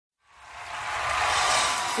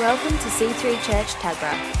Welcome to C3 Church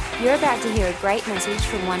Tuggerah. You're about to hear a great message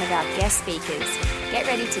from one of our guest speakers. Get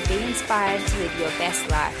ready to be inspired to live your best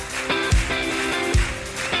life.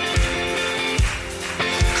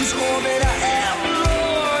 'Cause all that I am,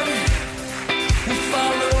 Lord, will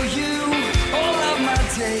follow you all of my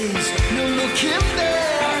days. No looking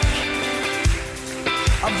back.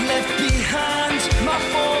 I've left behind my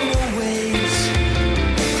former ways.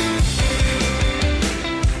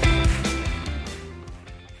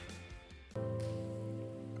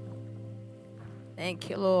 Thank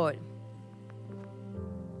you, Lord.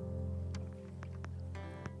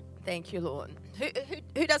 Thank you, Lord.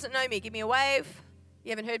 Who doesn't know me? Give me a wave.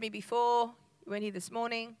 You haven't heard me before. You weren't here this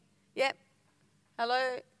morning. Yep.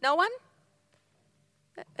 Hello. No one?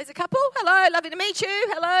 There's a couple. Hello. Lovely to meet you.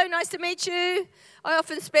 Hello. Nice to meet you. I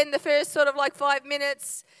often spend the first sort of like 5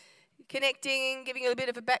 minutes connecting, giving you a bit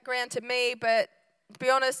of a background to me. But to be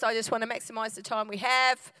honest, I just want to maximize the time we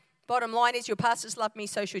have. Bottom line is, your pastors love me,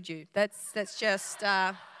 so should you. That's just,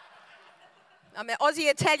 I'm an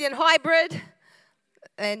Aussie-Italian hybrid,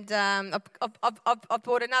 and I've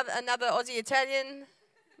brought another Aussie-Italian,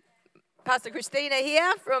 Pastor Christina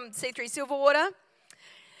here from C3 Silverwater.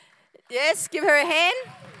 Yes, give her a hand.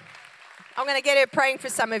 I'm going to get her praying for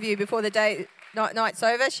some of you before the night's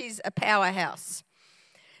over. She's a powerhouse.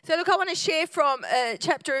 So look, I want to share from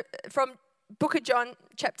Book of John,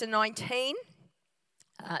 chapter 19.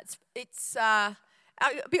 I'll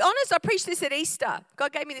be honest, I preached this at Easter.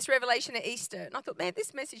 God gave me this revelation at Easter. And I thought, man,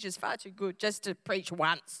 this message is far too good just to preach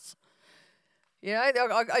once. You know,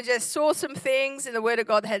 I just saw some things in the Word of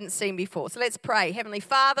God that I hadn't seen before. So let's pray. Heavenly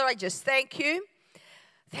Father, I just thank you.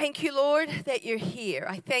 Thank you, Lord, that you're here.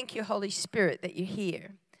 I thank you, Holy Spirit, that you're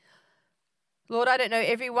here. Lord, I don't know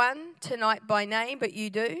everyone tonight by name, but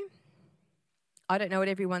you do. I don't know what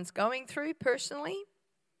everyone's going through personally.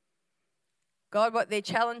 God, what their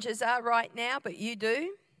challenges are right now, but you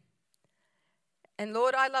do. And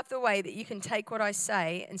Lord, I love the way that you can take what I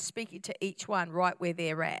say and speak it to each one right where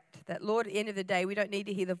they're at. That, Lord, at the end of the day, we don't need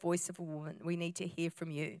to hear the voice of a woman. We need to hear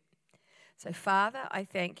from you. So, Father, I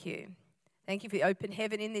thank you. Thank you for the open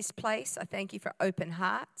heaven in this place. I thank you for open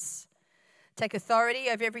hearts. Take authority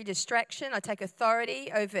over every distraction. I take authority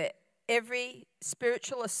over every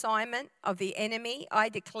spiritual assignment of the enemy. I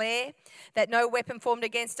declare that no weapon formed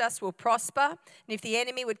against us will prosper. And if the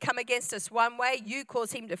enemy would come against us one way, you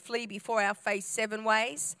cause him to flee before our face 7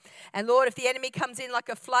 ways. And Lord, if the enemy comes in like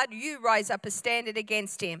a flood, you rise up a standard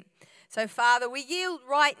against him. So Father, we yield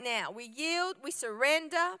right now. We yield, we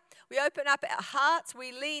surrender, we open up our hearts,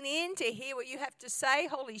 we lean in to hear what you have to say.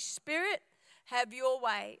 Holy Spirit, have your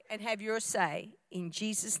way and have your say. In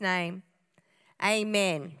Jesus' name,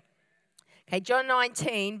 amen. Okay, John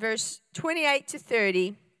 19, verse 28 to 30,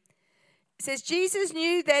 it says, Jesus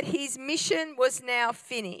knew that his mission was now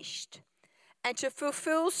finished. And to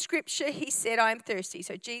fulfill Scripture, he said, I am thirsty.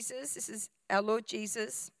 So Jesus, this is our Lord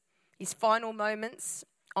Jesus, his final moments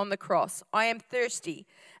on the cross. I am thirsty.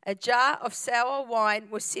 A jar of sour wine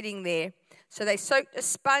was sitting there. So they soaked a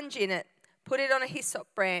sponge in it, put it on a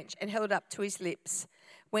hyssop branch, and held it up to his lips.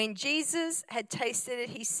 When Jesus had tasted it,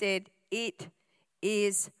 he said, it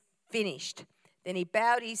is finished. Then he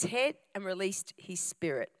bowed his head and released his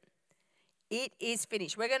spirit. It is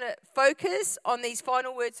finished. We're going to focus on these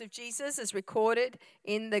final words of Jesus as recorded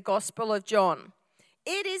in the Gospel of John.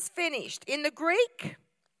 It is finished. In the Greek,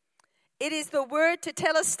 it is the word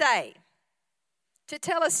tetelestai.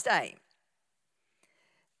 Tetelestai. I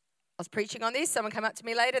was preaching on this. Someone came up to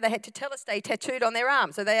me later. They had tetelestai tattooed on their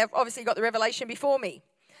arm. So they have obviously got the revelation before me.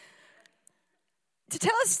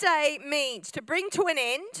 Tetelestai means to bring to an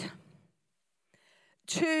end,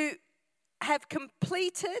 to have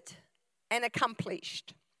completed and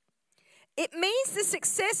accomplished. It means the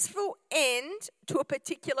successful end to a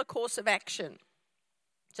particular course of action.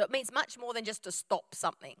 So it means much more than just to stop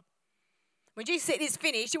something. When Jesus said it's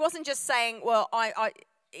finished, he wasn't just saying, well,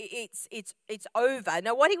 it's over.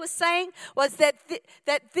 No, what he was saying was that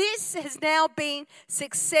this has now been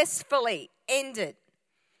successfully ended.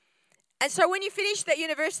 And so when you finish that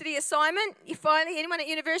university assignment, you finally, anyone at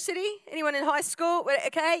university, anyone in high school,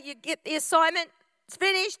 okay, you get the assignment, it's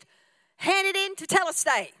finished, hand it in to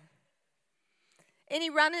tetelestai.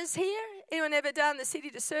 Any runners here? Anyone ever done the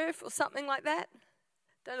City to Surf or something like that?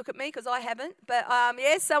 Don't look at me because I haven't, but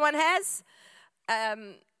yes, someone has.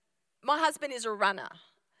 My husband is a runner.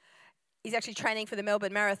 He's actually training for the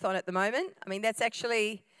Melbourne Marathon at the moment. I mean, that's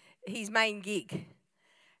actually his main gig.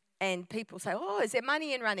 And people say, oh, is there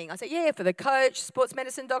money in running? I say, yeah, for the coach, sports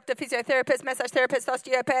medicine doctor, physiotherapist, massage therapist,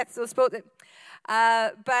 osteopath, or sport.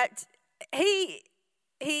 But he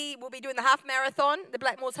he will be doing the half marathon, the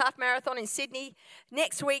Blackmores half marathon in Sydney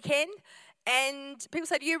next weekend. And people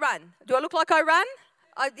say, do you run? Do I look like I run?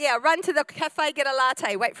 I run to the cafe, get a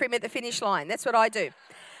latte, wait for him at the finish line. That's what I do.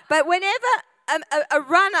 But whenever a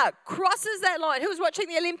runner crosses that line, who was watching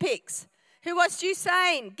the Olympics? Who watched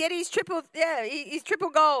Usain get his triple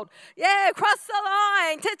gold? Yeah, cross the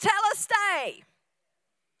line to Stay.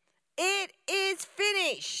 It is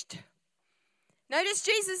finished. Notice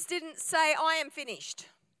Jesus didn't say, I am finished.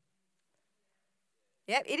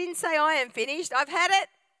 Yep, he didn't say, I am finished. I've had it.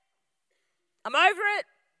 I'm over it.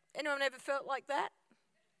 Anyone ever felt like that?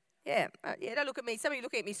 Yeah, don't look at me. Some of you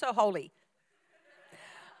look at me so holy.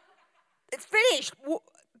 It's finished.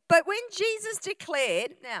 But when Jesus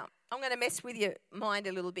declared, now, I'm going to mess with your mind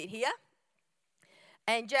a little bit here.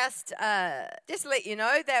 And just let you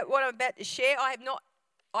know that what I'm about to share, I have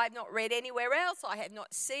not read anywhere else. I have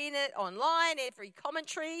not seen it online. Every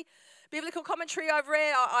commentary, biblical commentary I've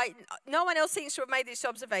read, no one else seems to have made this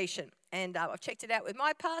observation. And I've checked it out with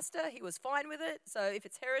my pastor. He was fine with it. So if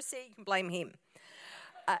it's heresy, you can blame him.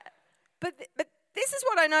 But this is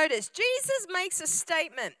what I noticed. Jesus makes a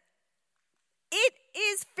statement. It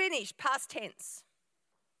is finished. Past tense.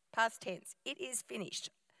 Past tense. It is finished.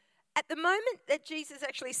 At the moment that Jesus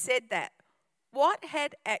actually said that, what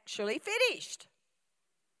had actually finished?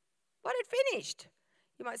 What had finished?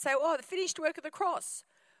 You might say, the finished work of the cross.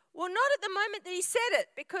 Well, not at the moment that he said it,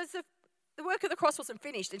 because the work of the cross wasn't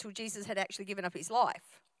finished until Jesus had actually given up his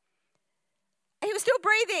life. And he was still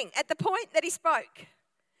breathing at the point that he spoke.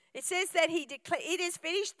 It says that he declared, it is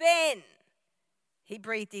finished, then he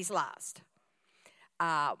breathed his last.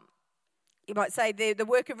 You might say the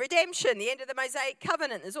work of redemption, the end of the Mosaic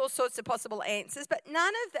covenant. There's all sorts of possible answers, but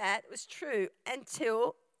none of that was true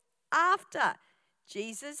until after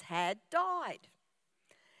Jesus had died.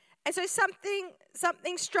 And so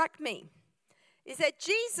something struck me, is that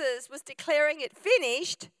Jesus was declaring it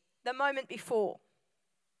finished the moment before.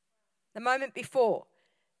 The moment before.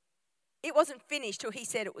 It wasn't finished till he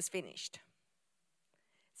said it was finished.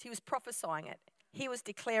 So he was prophesying it. He was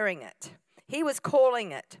declaring it. He was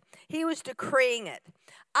calling it. He was decreeing it.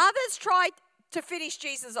 Others tried to finish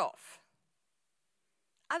Jesus off.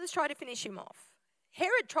 Others tried to finish him off.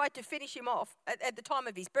 Herod tried to finish him off at the time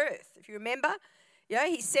of his birth. If you remember,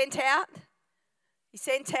 he sent out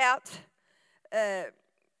a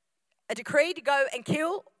decree to go and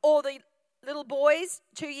kill all the little boys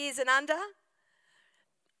 2 years and under.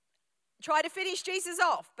 Tried to finish Jesus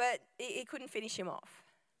off, but he couldn't finish him off.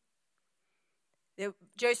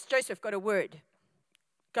 Joseph got a word.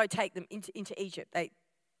 Go take them into Egypt.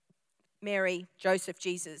 Mary, Joseph,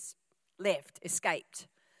 Jesus left, escaped.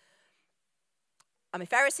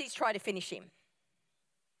 Pharisees tried to finish him.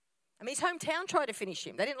 His hometown tried to finish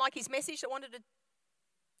him. They didn't like his message. They wanted to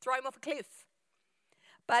throw him off a cliff.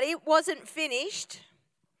 But it wasn't finished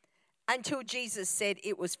until Jesus said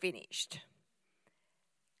it was finished.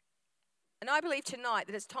 And I believe tonight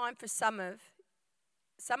that it's time for some of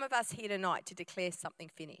us here tonight to declare something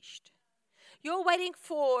finished. You're waiting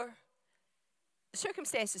for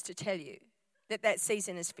circumstances to tell you that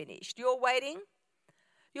season is finished. You're waiting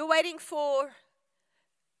for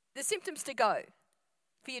the symptoms to go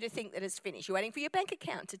for you to think that it's finished. You're waiting for your bank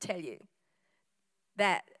account to tell you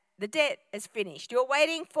that the debt is finished. You're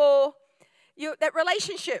waiting for that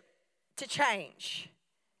relationship to change,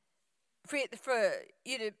 for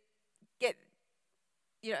you to get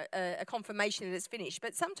a confirmation that it's finished.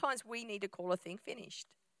 But sometimes we need to call a thing finished.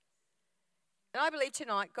 And I believe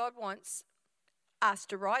tonight God wants us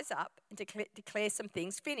to rise up and declare some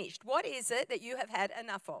things finished. What is it that you have had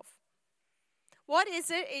enough of? What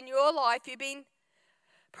is it in your life you've been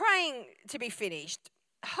praying to be finished,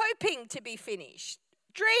 hoping to be finished,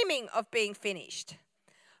 dreaming of being finished?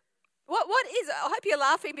 What is it? I hope you're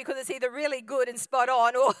laughing because it's either really good and spot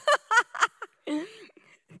on or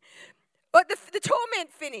but the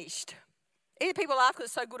torment finished. Either people laugh because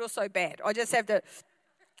it's so good or so bad. I just have to.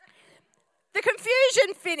 The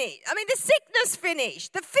confusion finished. The sickness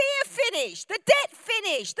finished. The fear finished. The debt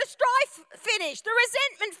finished. The strife finished. The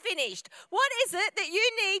resentment finished. What is it that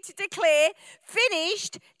you need to declare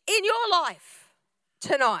finished in your life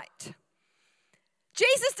tonight?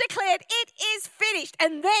 Jesus declared, it is finished,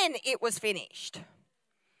 and then it was finished.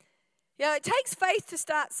 It takes faith to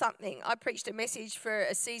start something. I preached a message for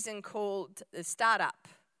a season called The Startup.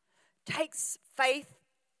 It takes faith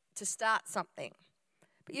to start something.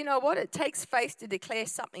 But you know what? It takes faith to declare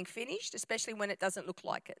something finished, especially when it doesn't look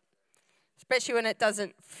like it, especially when it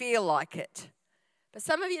doesn't feel like it. But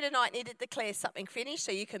some of you tonight need to declare something finished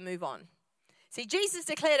so you can move on. See, Jesus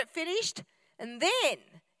declared it finished, and then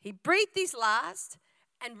he breathed his last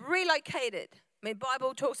and relocated I mean, the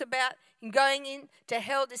Bible talks about him going into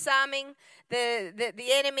hell, disarming the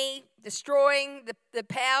enemy, destroying the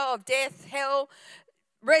power of death, hell,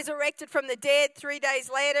 resurrected from the dead 3 days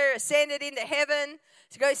later, ascended into heaven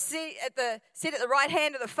to go sit at the right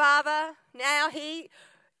hand of the Father. Now he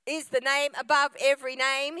is the name above every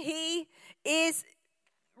name. He is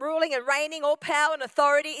ruling and reigning. All power and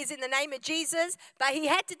authority is in the name of Jesus. But he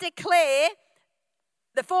had to declare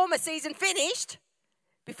the former season finished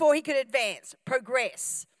before he could advance,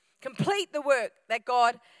 progress, complete the work that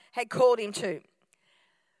God had called him to.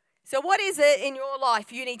 So what is it in your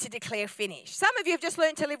life you need to declare finished? Some of you have just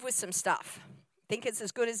learned to live with some stuff. Think it's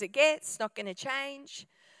as good as it gets, not going to change.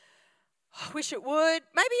 I wish it would.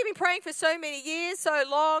 Maybe you've been praying for so many years, so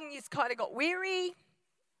long, you've kind of got weary,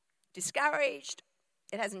 discouraged.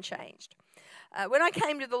 It hasn't changed. When I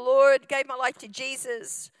came to the Lord, gave my life to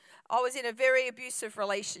Jesus, I was in a very abusive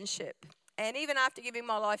relationship. And even after giving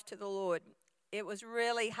my life to the Lord, it was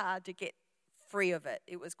really hard to get free of it.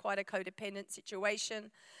 It was quite a codependent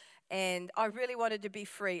situation, and I really wanted to be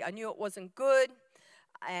free. I knew it wasn't good,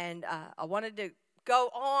 and I wanted to go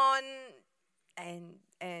on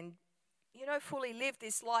and fully live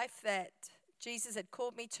this life that Jesus had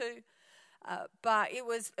called me to. But it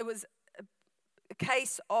was a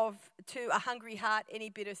case of, to a hungry heart, any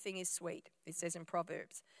bitter thing is sweet, it says in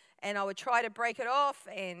Proverbs. And I would try to break it off,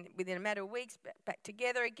 and within a matter of weeks, back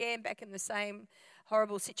together again, back in the same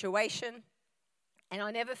horrible situation. And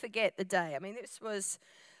I never forget the day. I mean, this was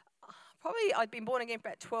probably, I'd been born again for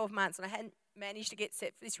about 12 months, and I hadn't managed to get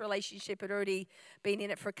set for this relationship. I'd already been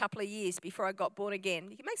in it for a couple of years before I got born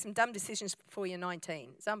again. You can make some dumb decisions before you're 19.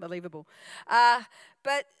 It's unbelievable.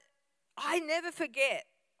 But I never forget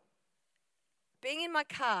being in my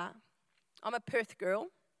car. I'm a Perth girl,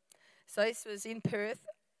 so this was in Perth.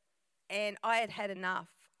 And I had had enough.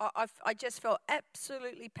 I just felt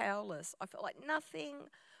absolutely powerless. I felt like nothing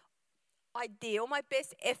I did, all my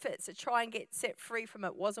best efforts to try and get set free from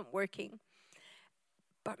it wasn't working.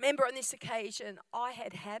 But remember, on this occasion, I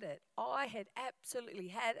had had it. I had absolutely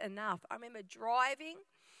had enough. I remember driving.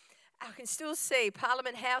 I can still see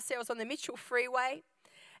Parliament House there. I was on the Mitchell Freeway.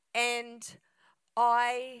 And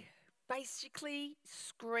I basically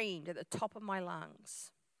screamed at the top of my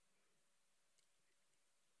lungs,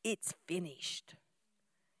 "It's finished.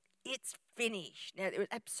 It's finished." Now, there was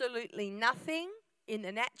absolutely nothing in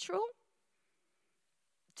the natural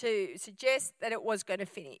to suggest that it was going to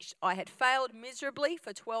finish. I had failed miserably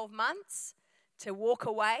for 12 months to walk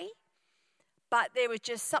away, but there was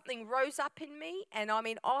just something rose up in me, and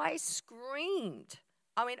I screamed.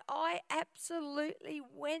 I absolutely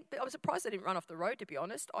went. I was surprised I didn't run off the road, to be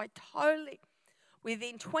honest.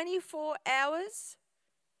 Within 24 hours,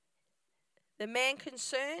 the man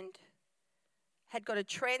concerned had got a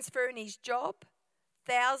transfer in his job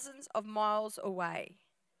thousands of miles away,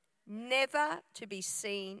 never to be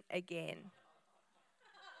seen again.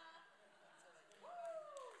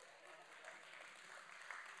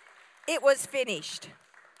 It was finished.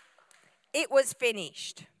 It was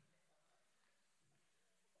finished.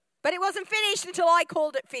 But it wasn't finished until I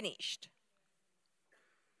called it finished.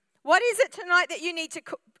 What is it tonight that you need to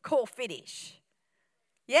call finish?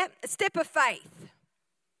 Yeah, a step of faith.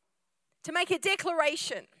 To make a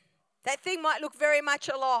declaration. That thing might look very much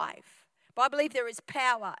alive, but I believe there is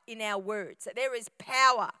power in our words. That there is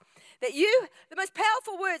power. That the most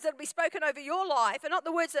powerful words that will be spoken over your life are not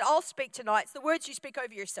the words that I'll speak tonight. It's the words you speak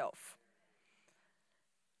over yourself.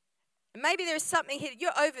 And maybe there's something here.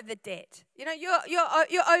 You're over the debt. You're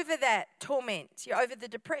over that torment. You're over the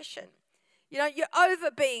depression. You're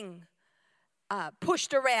over being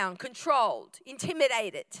pushed around, controlled,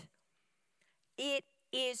 intimidated. It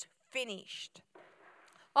is finished.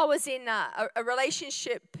 I was in a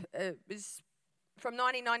relationship, it was from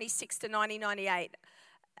 1996 to 1998,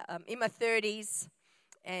 in my 30s,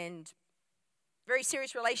 and very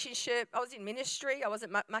serious relationship. I was in ministry. I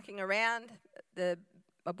wasn't mucking around.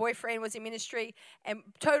 My boyfriend was in ministry, and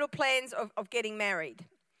total plans of getting married.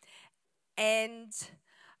 And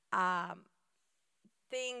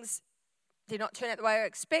things did not turn out the way I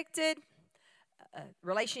expected.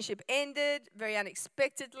 Relationship ended very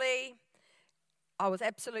unexpectedly. I was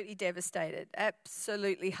absolutely devastated,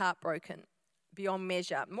 absolutely heartbroken, beyond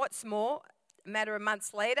measure. And what's more, a matter of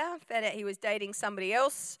months later, found out he was dating somebody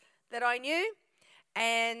else that I knew.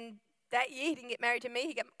 And that year, he didn't get married to me,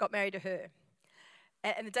 he got married to her.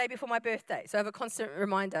 And the day before my birthday. So I have a constant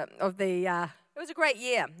reminder of it was a great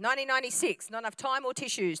year, 1996. Not enough time or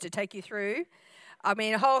tissues to take you through.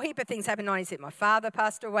 A whole heap of things happened in 1996. My father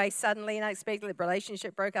passed away suddenly and unexpectedly. The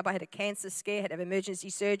relationship broke up. I had a cancer scare, had to have emergency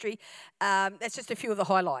surgery. That's just a few of the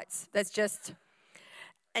highlights.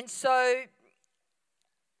 And so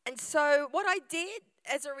And so what I did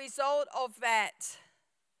as a result of that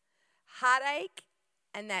heartache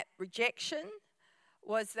and that rejection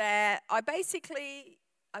was that I basically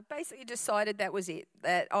decided that was it,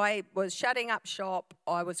 that I was shutting up shop,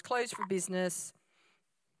 I was closed for business,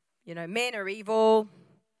 men are evil,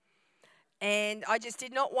 and I just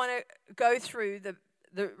did not want to go through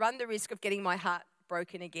run the risk of getting my heart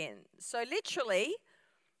broken again. So literally,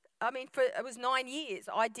 it was 9 years.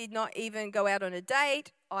 I did not even go out on a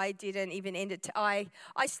date. I didn't even end it. I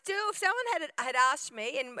still, if someone had asked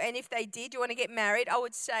me, and if they did, do you want to get married? I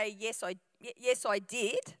would say yes, I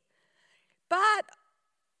did. But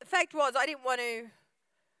the fact was, I didn't want to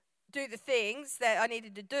do the things that I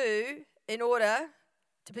needed to do in order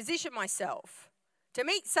to position myself to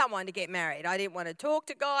meet someone to get married. I didn't want to talk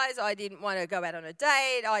to guys. I didn't want to go out on a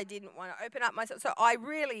date. I didn't want to open up myself. So I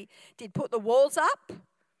really did put the walls up,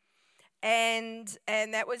 and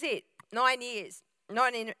that was it. 9 years,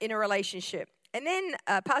 not in a relationship. And then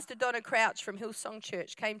Pastor Donna Crouch from Hillsong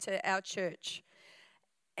Church came to our church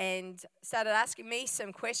and started asking me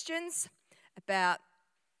some questions about,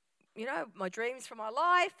 my dreams for my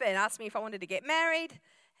life, and asked me if I wanted to get married.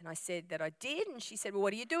 And I said that I did. And she said, well,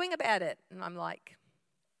 what are you doing about it? And I'm like,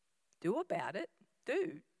 do about it? Do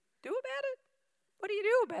about it? What do you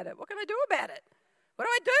do about it? What can I do about it? What do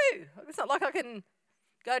I do? It's not like I can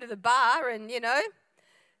go to the bar and,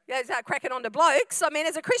 start cracking on to blokes.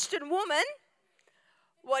 As a Christian woman,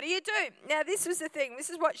 what do you do? Now, this was the thing. This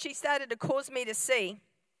is what she started to cause me to see,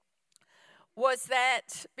 was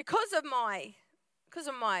that because of my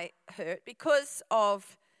hurt, because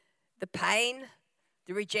of the pain,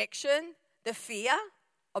 the rejection, the fear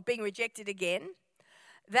of being rejected again,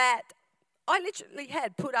 that I literally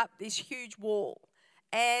had put up this huge wall.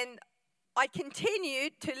 And I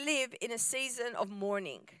continued to live in a season of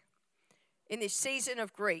mourning, in this season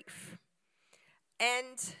of grief.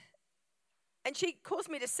 And she caused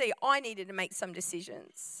me to see I needed to make some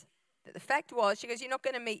decisions. That the fact was, she goes, you're not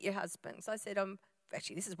going to meet your husband. So I said,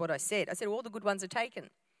 actually, this is what I said. I said, all the good ones are taken.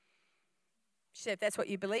 She said, if that's what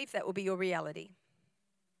you believe, that will be your reality.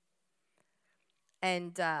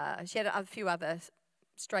 And she had a few other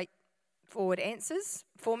straightforward answers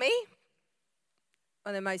for me.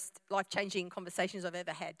 One of the most life-changing conversations I've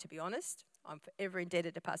ever had, to be honest. I'm forever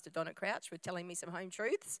indebted to Pastor Donna Crouch for telling me some home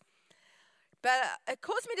truths. But it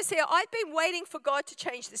caused me to see I'd been waiting for God to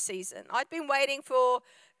change the season. I'd been waiting for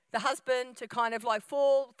the husband to kind of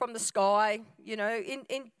fall from the sky,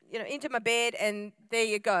 into my bed, and there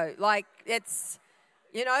you go.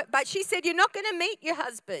 But she said, you're not going to meet your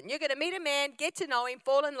husband. You're going to meet a man, get to know him,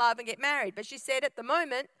 fall in love, and get married. But she said, at the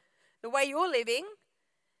moment, the way you're living,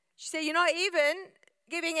 she said, you're not even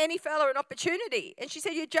giving any fella an opportunity. And she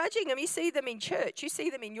said, you're judging them. You see them in church. You see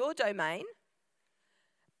them in your domain.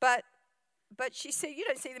 But she said, you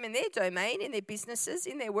don't see them in their domain, in their businesses,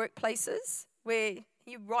 in their workplaces, where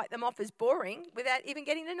you write them off as boring without even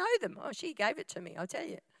getting to know them. Oh, she gave it to me, I'll tell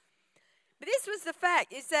you. But this was the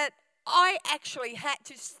fact, is that I actually had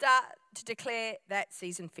to start to declare that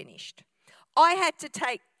season finished. I had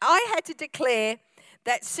to declare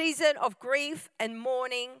that season of grief and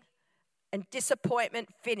mourning and disappointment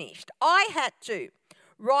finished. I had to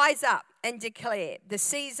rise up and declare the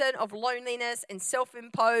season of loneliness and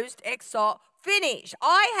self-imposed exile finished.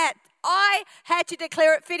 I had to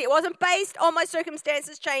declare it finished. It wasn't based on my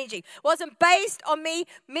circumstances changing. It wasn't based on me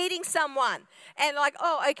meeting someone and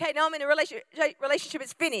now I'm in a relationship,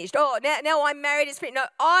 it's finished. Oh, now I'm married, it's finished. No,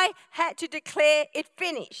 I had to declare it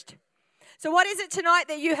finished. So what is it tonight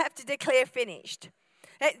that you have to declare finished?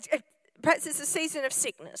 Perhaps it's a season of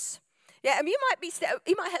sickness. Yeah, and you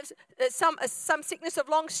might have some sickness of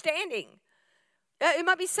long standing. It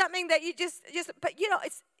might be something that you just but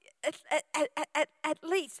it's at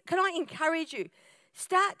least, can I encourage you,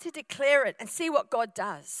 start to declare it and see what God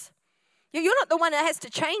does. You're not the one that has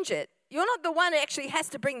to change it. You're not the one that actually has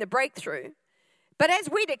to bring the breakthrough. But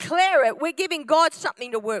as we declare it, we're giving God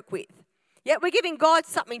something to work with. Yeah, we're giving God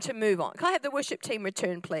something to move on. Can I have the worship team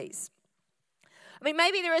return, please?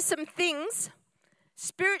 Maybe there are some things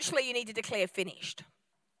spiritually you need to declare finished.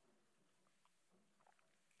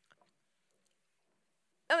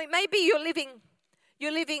 Maybe you're living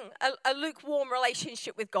a lukewarm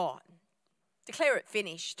relationship with God. Declare it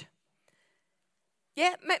finished.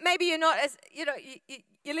 Yeah, maybe you're not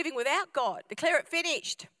you're living without God. Declare it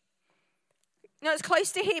finished. Not as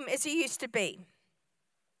close to Him as you used to be.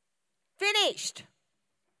 Finished.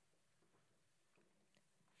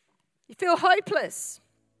 You feel hopeless.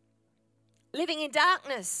 Living in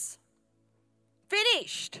darkness.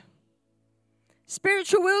 Finished.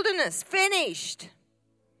 Spiritual wilderness. Finished.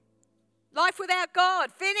 Life without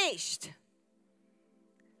God. Finished.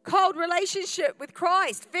 Cold relationship with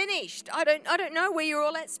Christ, finished. I don't know where you're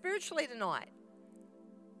all at spiritually tonight.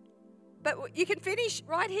 But you can finish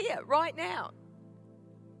right here, right now.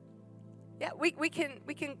 Yeah, we can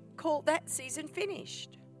call that season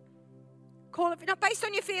finished. Call it not based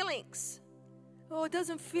on your feelings. Oh, it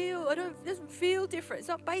doesn't feel different. It's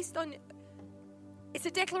not based on. It's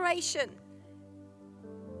a declaration.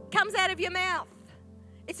 Comes out of your mouth.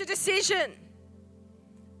 It's a decision.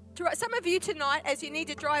 Some of you tonight, as you need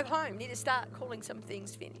to drive home, need to start calling some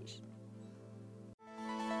things finished.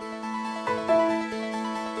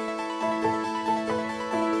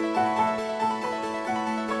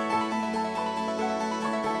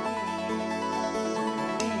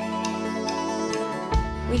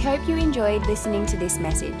 We hope you enjoyed listening to this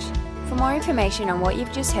message. For more information on what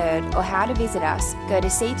you've just heard or how to visit us, go to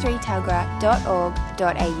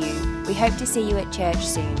c3tuggerah.org.au. We hope to see you at church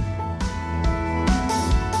soon.